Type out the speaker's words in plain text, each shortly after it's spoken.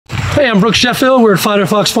Hey, I'm Brooks Sheffield. We're at Fighter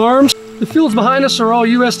Fox Farms. The fields behind us are all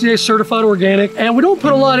USDA certified organic, and we don't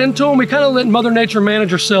put a lot into them. We kind of let Mother Nature manage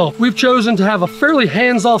herself. We've chosen to have a fairly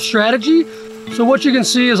hands-off strategy. So what you can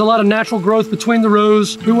see is a lot of natural growth between the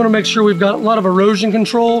rows. We want to make sure we've got a lot of erosion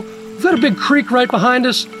control. We've got a big creek right behind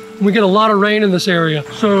us, and we get a lot of rain in this area.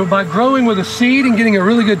 So by growing with a seed and getting a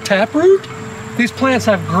really good taproot, these plants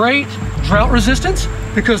have great drought resistance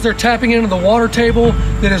because they're tapping into the water table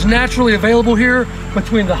that is naturally available here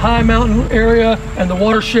between the high mountain area and the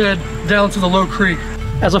watershed down to the low creek.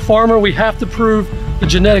 As a farmer, we have to prove the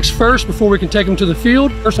genetics first before we can take them to the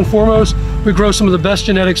field. First and foremost, we grow some of the best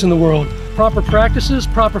genetics in the world. Proper practices,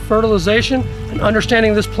 proper fertilization, and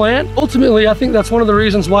understanding this plant. Ultimately, I think that's one of the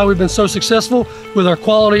reasons why we've been so successful with our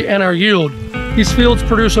quality and our yield. These fields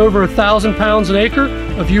produce over 1,000 pounds an acre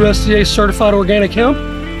of USDA certified organic hemp,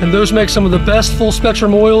 and those make some of the best full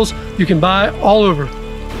spectrum oils you can buy all over.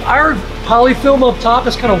 Our polyfilm up top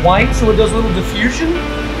is kind of white, so it does a little diffusion,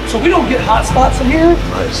 so we don't get hot spots in here.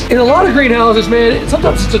 Nice. In a lot of greenhouses, man,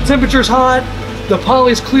 sometimes the temperature's hot, the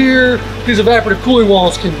poly's clear, these evaporative cooling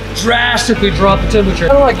walls can drastically drop the temperature.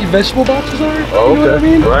 Kind of like your vegetable boxes are, Oh, you know what I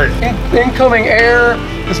mean? Right. Incoming air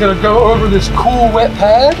is gonna go over this cool, wet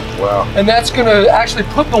pad. Wow. And that's gonna actually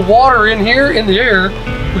put the water in here, in the air,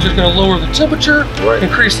 which is gonna lower the temperature, Right.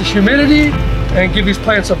 increase the humidity, and give these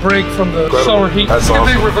plants a break from the summer heat. That's Like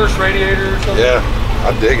awesome. a big reverse radiator or something. Yeah,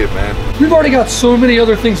 I dig it, man. We've already got so many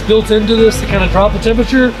other things built into this to kind of drop the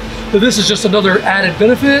temperature, that this is just another added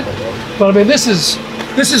benefit. But I mean, this is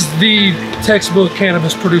the textbook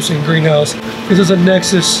cannabis producing greenhouse. This is a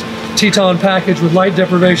Nexus Teton package with light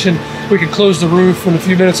deprivation. We can close the roof in a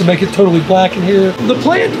few minutes and make it totally black in here. The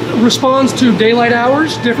plant responds to daylight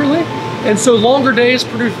hours differently, and so longer days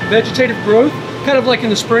produce vegetative growth, kind of like in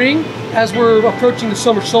the spring, as we're approaching the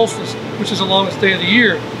summer solstice, which is the longest day of the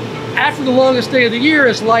year. After the longest day of the year,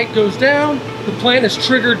 as light goes down, the plant is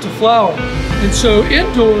triggered to flower. And so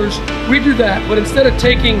indoors, we do that, but instead of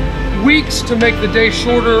taking weeks to make the day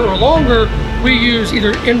shorter or longer, we use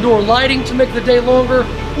either indoor lighting to make the day longer,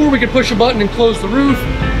 or we can push a button and close the roof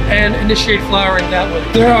and initiate flowering that way.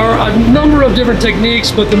 There are a number of different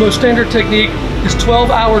techniques, but the most standard technique is 12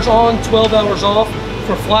 hours on, 12 hours off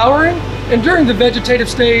for flowering. And during the vegetative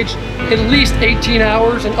stage, at least 18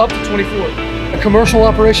 hours and up to 24. A commercial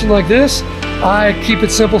operation like this, I keep it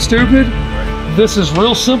simple, stupid. This is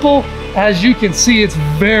real simple. As you can see, it's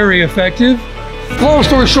very effective. Long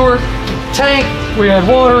story short, tank, we had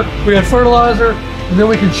water, we had fertilizer, and then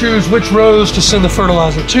we can choose which rows to send the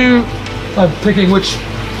fertilizer to. I'm picking which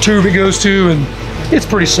tube it goes to, and it's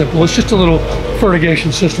pretty simple. It's just a little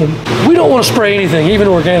fertigation system. We don't want to spray anything, even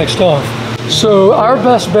organic stuff. So our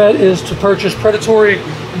best bet is to purchase predatory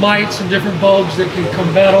mites and different bugs that can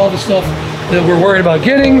combat all the stuff that we're worried about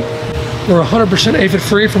getting. We're 100% aphid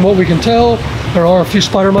free from what we can tell. There are a few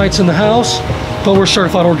spider mites in the house, but we're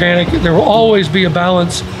certified organic. There will always be a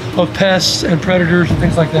balance of pests and predators and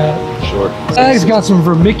things like that. Sure. This bag's got some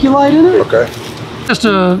vermiculite in it. Okay. Just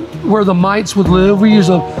where the mites would live. We use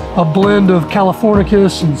a blend of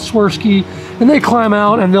Californicus and Swirsky, and they climb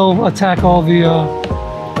out and they'll attack all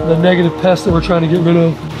the negative pests that we're trying to get rid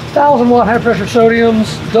of. 1,000-watt high-pressure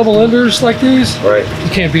sodiums, double enders like these. Right. You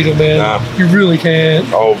can't beat them, man. Nah. You really can't.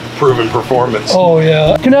 Oh, proven performance. Oh,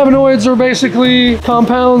 yeah. Cannabinoids are basically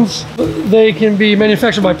compounds. They can be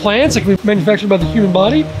manufactured by plants. They can be manufactured by the human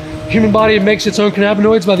body. The human body makes its own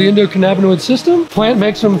cannabinoids by the endocannabinoid system. Plant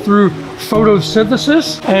makes them through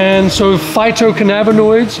photosynthesis. And so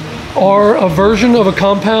phytocannabinoids are a version of a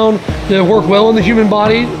compound that work well in the human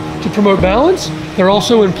body to promote balance. They're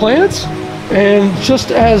also in plants. And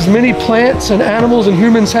just as many plants and animals and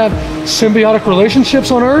humans have symbiotic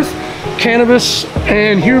relationships on Earth, cannabis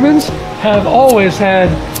and humans have always had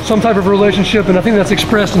some type of relationship, and I think that's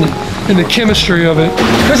expressed in the chemistry of it.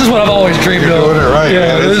 This is what I've always dreamed of. You're doing it right, yeah,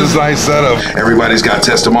 man. This is a nice setup. Everybody's got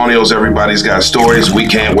testimonials. Everybody's got stories. We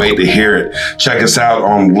can't wait to hear it. Check us out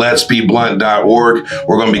on letsbeblunt.org.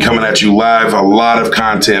 We're going to be coming at you live. A lot of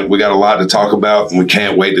content. We got a lot to talk about, and we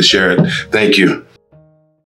can't wait to share it. Thank you.